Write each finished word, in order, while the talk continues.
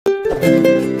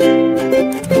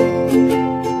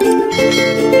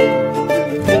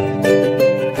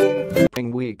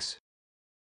Weeks.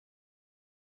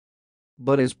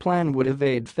 But his plan would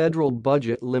evade federal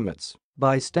budget limits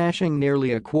by stashing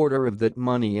nearly a quarter of that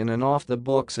money in an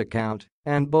off-the-books account,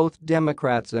 and both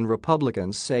Democrats and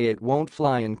Republicans say it won't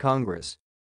fly in Congress.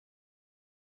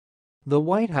 The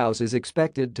White House is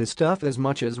expected to stuff as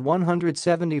much as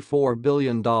 $174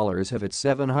 billion of its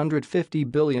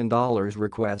 $750 billion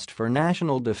request for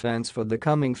national defense for the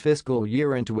coming fiscal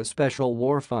year into a special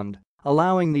war fund,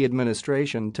 allowing the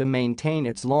administration to maintain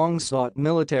its long-sought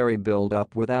military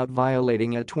buildup without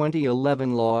violating a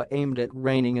 2011 law aimed at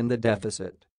reining in the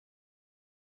deficit.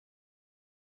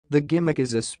 The gimmick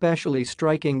is especially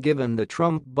striking given the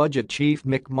Trump budget chief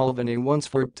Mick Mulvaney once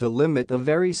forced to limit the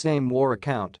very same war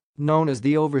account, known as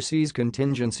the Overseas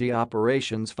Contingency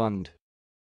Operations Fund.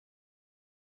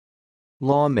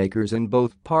 Lawmakers in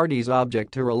both parties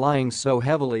object to relying so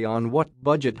heavily on what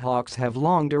budget hawks have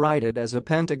long derided as a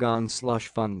Pentagon slush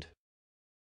fund.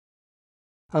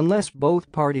 Unless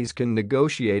both parties can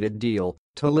negotiate a deal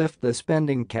to lift the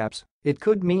spending caps, it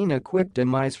could mean a quick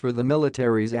demise for the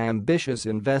military's ambitious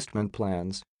investment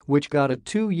plans, which got a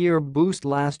 2-year boost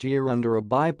last year under a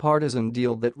bipartisan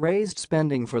deal that raised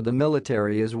spending for the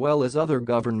military as well as other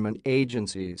government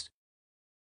agencies.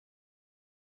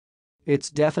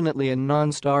 It's definitely a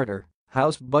non-starter,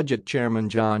 House Budget Chairman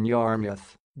John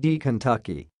Yarmuth, D.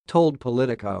 Kentucky, told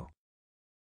Politico.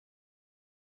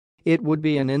 It would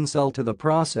be an insult to the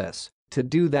process to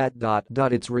do that.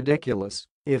 It's ridiculous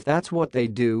if that's what they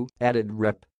do, added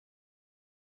Rep.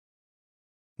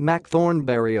 Mac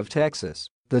Thornberry of Texas,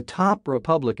 the top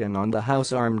Republican on the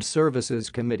House Armed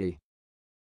Services Committee.